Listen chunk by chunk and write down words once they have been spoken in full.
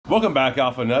Welcome back,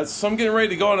 Alpha Nuts. So I'm getting ready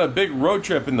to go on a big road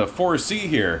trip in the 4C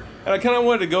here. And I kind of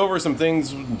wanted to go over some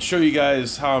things and show you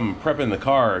guys how I'm prepping the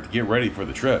car to get ready for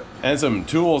the trip. And some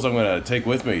tools I'm going to take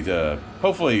with me to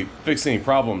hopefully fix any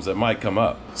problems that might come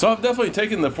up. So I've definitely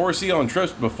taken the 4C on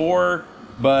trips before,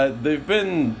 but they've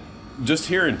been just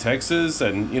here in Texas.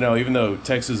 And, you know, even though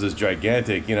Texas is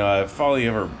gigantic, you know, I've probably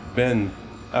ever been,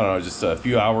 I don't know, just a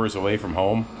few hours away from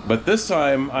home. But this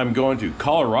time I'm going to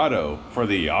Colorado for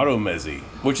the Automezzi,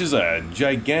 which is a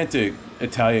gigantic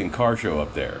Italian car show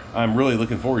up there. I'm really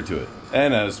looking forward to it.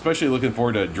 And especially looking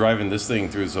forward to driving this thing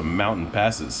through some mountain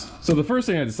passes. So the first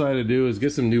thing I decided to do is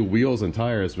get some new wheels and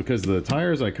tires, because the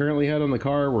tires I currently had on the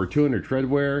car were 200 tread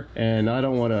wear, and I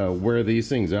don't want to wear these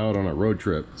things out on a road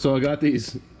trip. So I got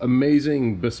these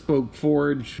amazing bespoke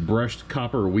forged brushed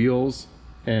copper wheels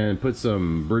and put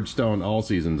some Bridgestone all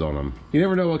seasons on them. You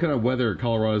never know what kind of weather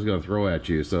Colorado's going to throw at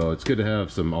you, so it's good to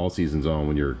have some all seasons on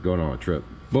when you're going on a trip.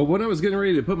 But when I was getting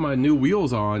ready to put my new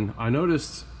wheels on, I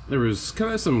noticed there was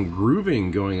kind of some grooving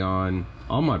going on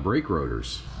my brake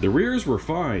rotors. The rears were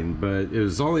fine, but it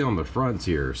was only on the fronts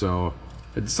here, so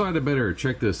I decided I better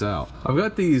check this out. I've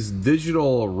got these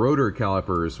digital rotor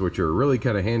calipers, which are really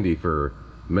kind of handy for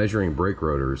measuring brake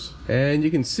rotors. And you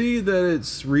can see that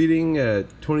it's reading at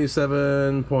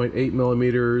 27.8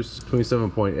 millimeters,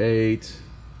 27.8.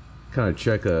 Kind of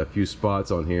check a few spots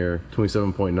on here,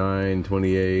 27.9,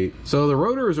 28. So the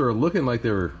rotors are looking like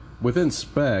they're within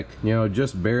spec, you know,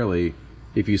 just barely.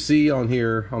 If you see on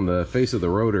here on the face of the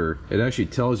rotor, it actually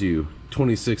tells you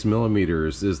 26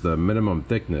 millimeters is the minimum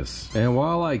thickness. And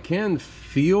while I can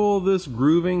feel this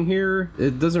grooving here,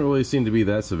 it doesn't really seem to be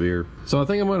that severe. So I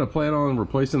think I'm going to plan on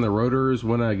replacing the rotors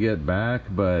when I get back,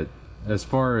 but as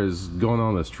far as going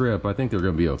on this trip, I think they're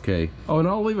going to be okay. Oh, and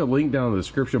I'll leave a link down in the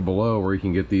description below where you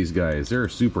can get these guys. They're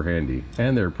super handy,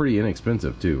 and they're pretty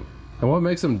inexpensive too. And what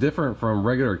makes them different from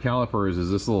regular calipers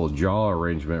is this little jaw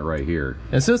arrangement right here.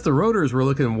 And since the rotors were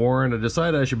looking worn, I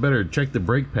decided I should better check the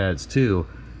brake pads too.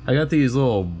 I got these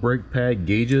little brake pad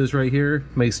gauges right here.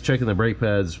 Makes checking the brake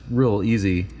pads real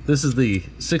easy. This is the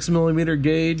 6 millimeter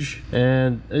gauge,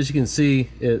 and as you can see,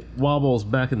 it wobbles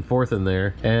back and forth in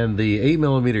there. And the 8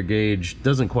 millimeter gauge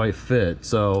doesn't quite fit,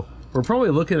 so we're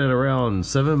probably looking at around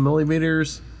 7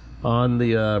 millimeters on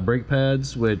the brake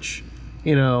pads, which,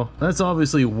 you know, that's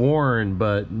obviously worn,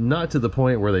 but not to the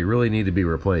point where they really need to be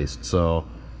replaced. So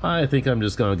I think I'm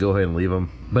just going to go ahead and leave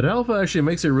them. But Alfa actually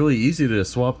makes it really easy to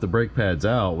swap the brake pads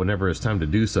out whenever it's time to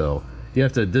do so. You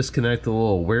have to disconnect the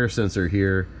little wear sensor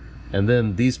here, and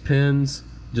then these pins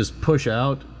just push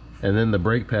out, and then the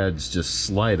brake pads just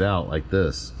slide out like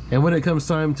this. And when it comes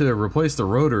time to replace the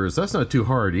rotors, that's not too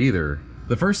hard either.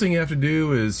 The first thing you have to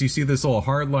do is, you see this little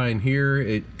hard line here,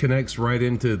 it connects right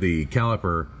into the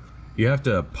caliper. You have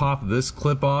to pop this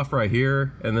clip off right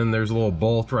here, and then there's a little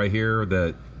bolt right here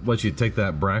that lets you take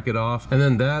that bracket off, and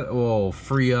then that will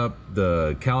free up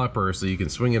the caliper so you can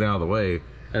swing it out of the way.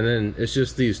 And then it's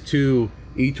just these two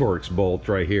eTorx bolts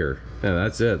right here, and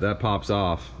that's it. That pops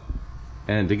off.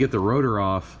 And to get the rotor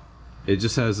off, it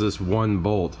just has this one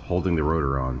bolt holding the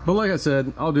rotor on. But like I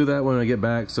said, I'll do that when I get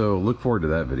back, so look forward to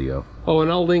that video. Oh, and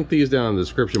I'll link these down in the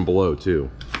description below too.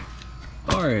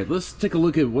 Alright, let's take a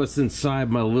look at what's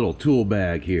inside my little tool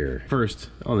bag here.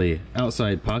 First, on the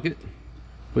outside pocket,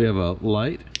 we have a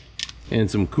light and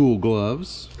some cool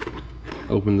gloves.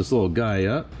 Open this little guy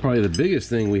up. Probably the biggest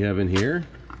thing we have in here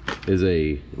is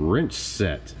a wrench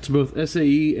set. It's both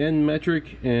SAE and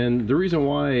metric, and the reason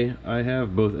why I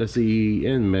have both SAE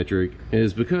and metric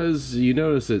is because you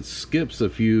notice it skips a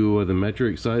few of the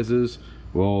metric sizes.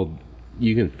 Well,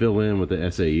 you can fill in with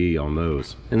the SAE on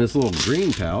those. And this little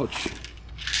green pouch,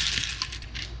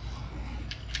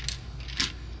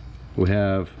 we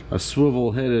have a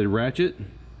swivel headed ratchet.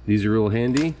 These are real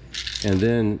handy. And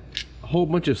then a whole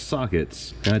bunch of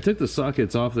sockets. And I took the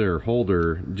sockets off their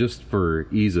holder just for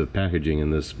ease of packaging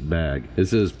in this bag.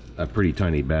 This is a pretty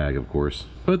tiny bag, of course.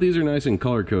 But these are nice and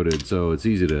color coded, so it's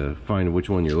easy to find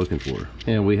which one you're looking for.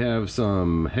 And we have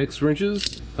some hex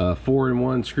wrenches, a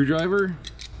 4-in-1 screwdriver,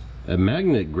 a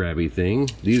magnet grabby thing.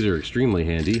 These are extremely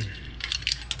handy.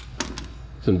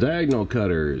 Some diagonal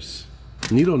cutters,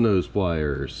 needle nose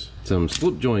pliers, some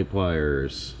slip joint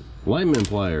pliers, lineman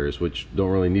pliers, which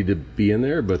don't really need to be in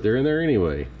there, but they're in there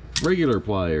anyway, regular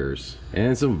pliers,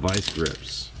 and some vice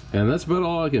grips. And that's about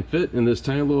all I can fit in this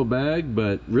tiny little bag,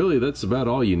 but really that's about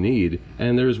all you need.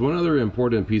 And there's one other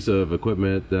important piece of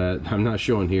equipment that I'm not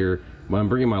showing here. I'm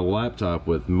bringing my laptop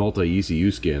with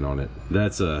multi-ECU scan on it.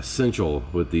 That's essential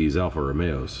with these Alfa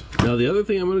Romeos. Now the other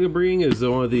thing I'm going to bring is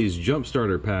one of these jump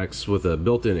starter packs with a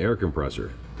built-in air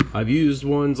compressor. I've used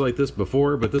ones like this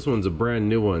before, but this one's a brand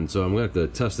new one, so I'm gonna have to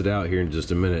test it out here in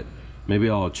just a minute. Maybe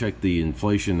I'll check the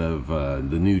inflation of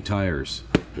the new tires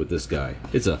with this guy.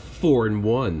 It's a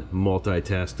 4-in-1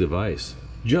 multitask device.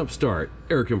 Jump start,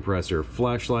 air compressor,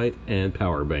 flashlight, and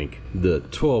power bank. The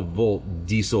 12-volt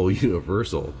diesel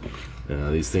universal.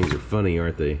 These things are funny,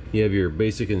 aren't they? You have your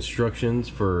basic instructions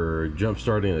for jump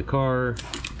starting a car,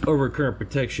 overcurrent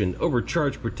protection,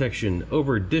 overcharge protection,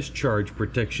 over discharge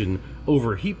protection,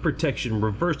 overheat protection,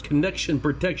 reverse connection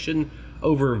protection,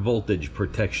 over voltage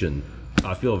protection.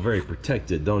 I feel very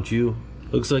protected, don't you?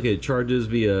 Looks like it charges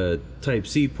via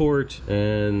Type-C port,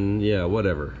 and yeah,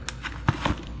 whatever.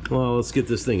 Well, let's get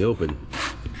this thing open.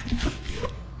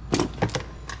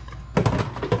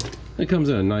 It comes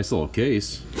in a nice little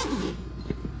case.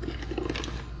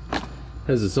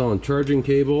 Has its own charging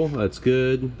cable, that's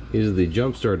good. These are the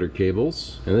jump starter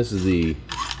cables, and this is the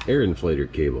air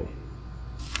inflator cable.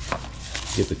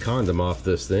 Get the condom off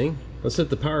this thing. Let's hit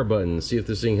the power button and see if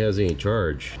this thing has any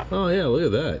charge. Oh yeah, look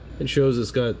at that. It shows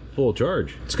it's got full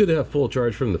charge. It's good to have full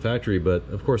charge from the factory, but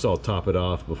of course I'll top it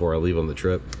off before I leave on the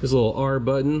trip. This little R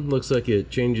button looks like it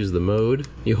changes the mode.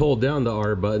 You hold down the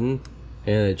R button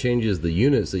and it changes the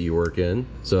units that you work in.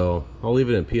 So I'll leave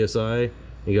it in PSI.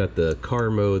 You got the car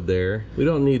mode there. We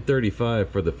don't need 35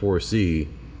 for the 4C.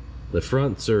 The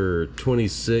fronts are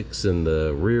 26 and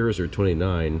the rears are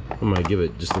 29. I might give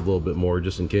it just a little bit more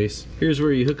just in case. Here's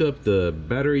where you hook up the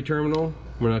battery terminal.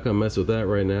 We're not gonna mess with that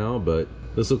right now, but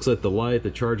this looks like the light,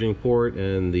 the charging port,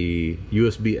 and the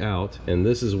USB out. And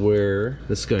this is where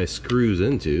this guy screws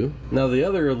into. Now the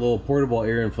other little portable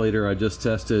air inflator I just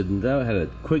tested, that had a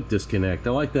quick disconnect.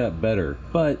 I like that better,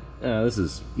 but this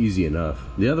is easy enough.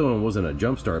 The other one wasn't a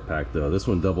jump start pack though. This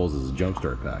one doubles as a jump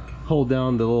start pack. Hold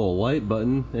down the little light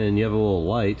button and you have a little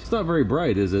light. It's not very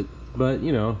bright, is it? But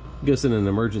you know, I guess in an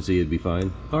emergency it'd be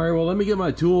fine. All right, well, let me get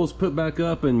my tools put back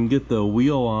up and get the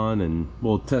wheel on and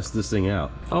we'll test this thing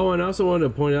out. Oh, and I also wanted to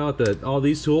point out that all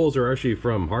these tools are actually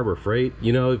from Harbor Freight.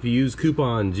 You know, if you use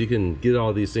coupons, you can get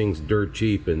all these things dirt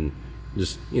cheap and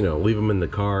just, you know, leave them in the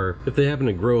car. If they happen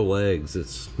to grow legs,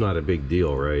 it's not a big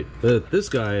deal, right? But this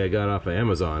guy I got off of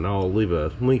Amazon. I'll leave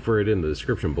a link for it in the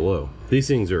description below. These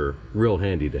things are real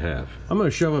handy to have. I'm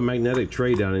gonna shove a magnetic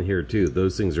tray down in here too.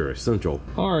 Those things are essential.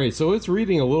 All right, so it's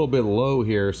reading a little bit low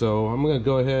here, so I'm gonna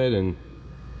go ahead and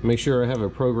make sure I have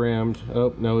it programmed.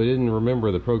 Oh, no, it didn't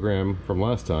remember the program from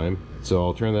last time. So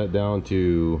I'll turn that down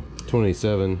to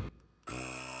 27.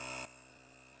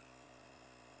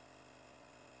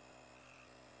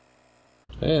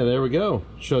 Yeah, there we go.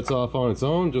 Shuts off on its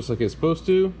own, just like it's supposed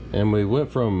to. And we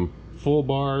went from full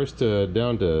bars to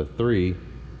down to 3,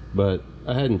 but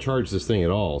I hadn't charged this thing at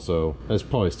all, so that's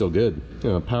probably still good.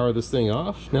 Gonna power this thing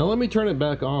off. Now let me turn it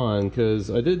back on,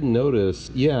 because I didn't notice,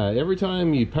 yeah, every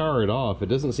time you power it off, it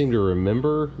doesn't seem to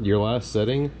remember your last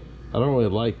setting. I don't really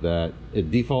like that. It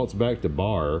defaults back to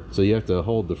bar, so you have to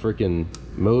hold the freaking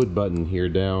mode button here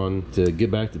down to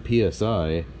get back to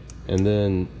PSI, and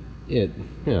then it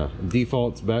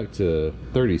defaults back to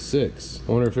 36.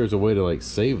 I wonder if there's a way to like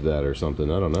save that or something.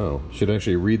 I don't know. Should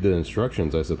actually read the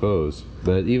instructions, I suppose.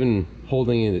 But even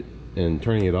holding it and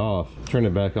turning it off, turn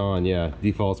it back on, yeah,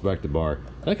 defaults back to bar.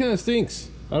 That kind of stinks.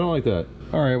 I don't like that.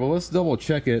 All right, well, let's double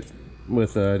check it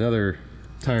with another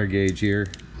tire gauge here.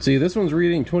 See, this one's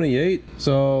reading 28,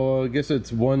 so I guess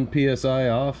it's 1 PSI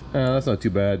off. That's not too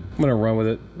bad. I'm gonna run with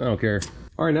it. I don't care.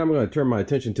 All right, now I'm gonna turn my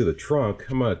attention to the trunk.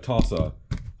 I'm gonna toss a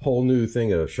whole new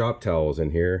thing of shop towels in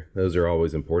here. Those are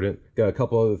always important. Got a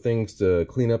couple other things to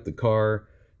clean up the car.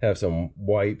 Have some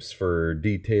wipes for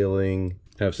detailing.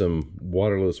 Have some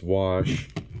waterless wash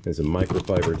and some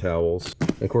microfiber towels.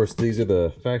 And of course, these are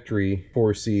the factory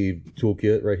 4C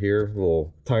toolkit right here.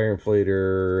 Little tire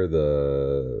inflator,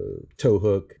 the tow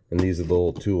hook, and these are the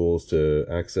little tools to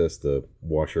access the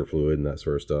washer fluid and that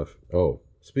sort of stuff. Oh,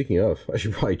 speaking of, I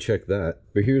should probably check that.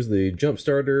 But here's the jump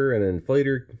starter and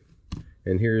inflator.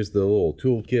 And here's the little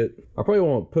toolkit. I probably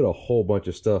won't put a whole bunch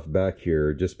of stuff back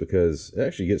here just because it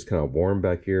actually gets kind of warm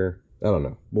back here. I don't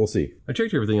know. We'll see. I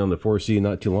checked everything on the 4C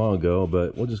not too long ago,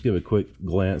 but we'll just give a quick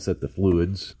glance at the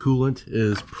fluids. Coolant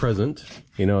is present.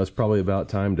 You know, it's probably about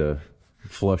time to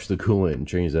flush the coolant and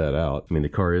change that out. I mean, the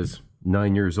car is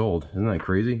 9 years old. Isn't that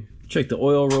crazy? Check the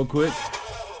oil real quick.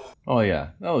 Oh yeah,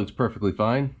 that looks perfectly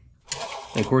fine.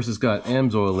 And of course, it's got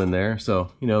AMSOIL in there,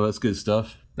 so, you know, that's good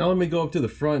stuff. Now let me go up to the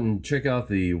front and check out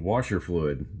the washer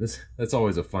fluid. That's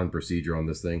always a fun procedure on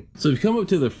this thing. So if you come up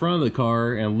to the front of the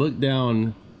car and look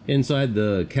down inside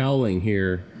the cowling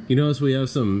here, you notice we have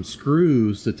some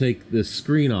screws to take this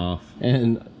screen off,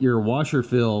 and your washer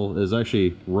fill is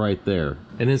actually right there.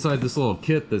 And inside this little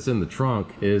kit that's in the trunk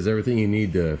is everything you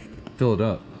need to fill it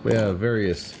up. We have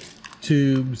various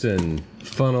tubes and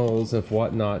funnels and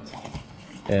whatnot.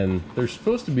 And there's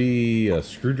supposed to be a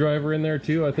screwdriver in there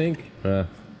too, I think. I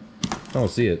don't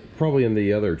see it. Probably in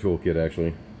the other toolkit,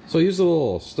 actually. So I use a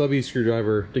little stubby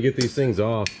screwdriver to get these things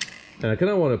off. And I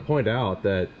kind of want to point out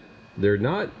that they're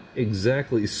not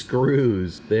exactly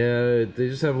screws. They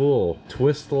just have a little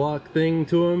twist lock thing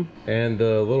to them. And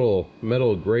the little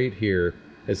metal grate here,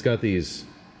 it's got these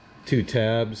two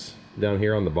tabs down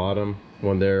here on the bottom.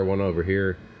 One there, one over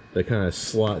here. They kind of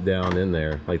slot down in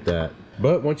there like that.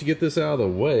 But once you get this out of the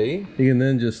way, you can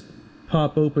then just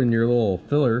pop open your little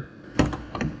filler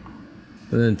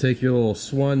and then take your little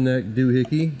swan neck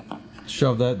doohickey,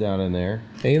 shove that down in there.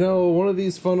 And you know, one of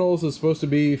these funnels is supposed to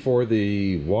be for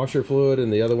the washer fluid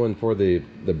and the other one for the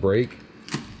brake.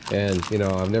 And you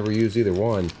know, I've never used either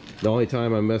one. The only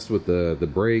time I messed with the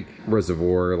brake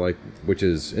reservoir, like, which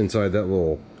is inside that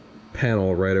little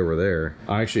panel right over there,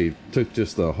 I actually took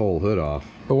just the whole hood off.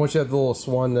 But once you have the little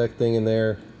swan neck thing in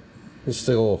there, just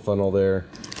stick a little funnel there.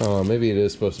 Maybe it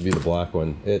is supposed to be the black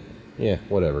one. Yeah,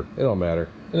 whatever. It don't matter.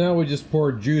 And now we just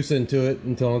pour juice into it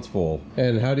until it's full.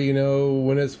 And how do you know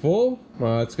when it's full?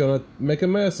 It's gonna make a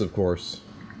mess, of course.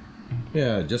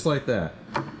 Yeah, just like that.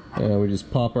 And we just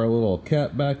pop our little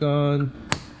cap back on,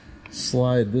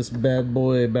 slide this bad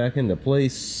boy back into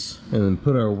place, and then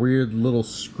put our weird little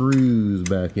screws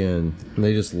back in. And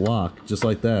they just lock, just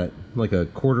like that, like a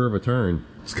quarter of a turn.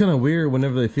 It's kind of weird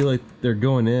whenever they feel like they're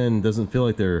going in, doesn't feel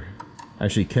like they're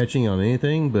actually catching on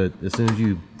anything, but as soon as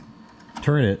you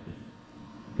turn it,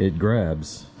 it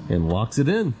grabs and locks it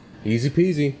in. Easy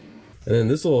peasy. And then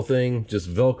this little thing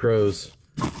just velcros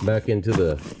back into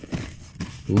the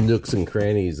nooks and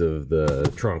crannies of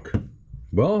the trunk.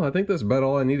 Well, I think that's about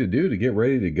all I need to do to get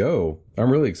ready to go.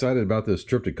 I'm really excited about this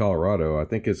trip to Colorado. I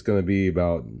think it's going to be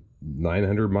about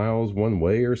 900 miles one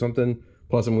way or something.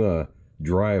 Plus I'm going to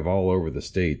drive all over the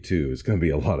state too. It's going to be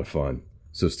a lot of fun.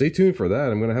 So stay tuned for that.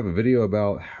 I'm going to have a video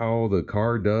about how the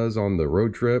car does on the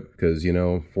road trip, because, you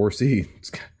know, 4C,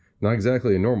 it's not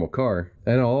exactly a normal car.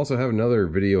 And I'll also have another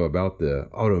video about the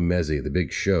Auto Mezzi, the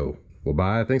big show. Well,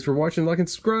 bye. Thanks for watching. Like and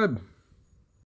subscribe.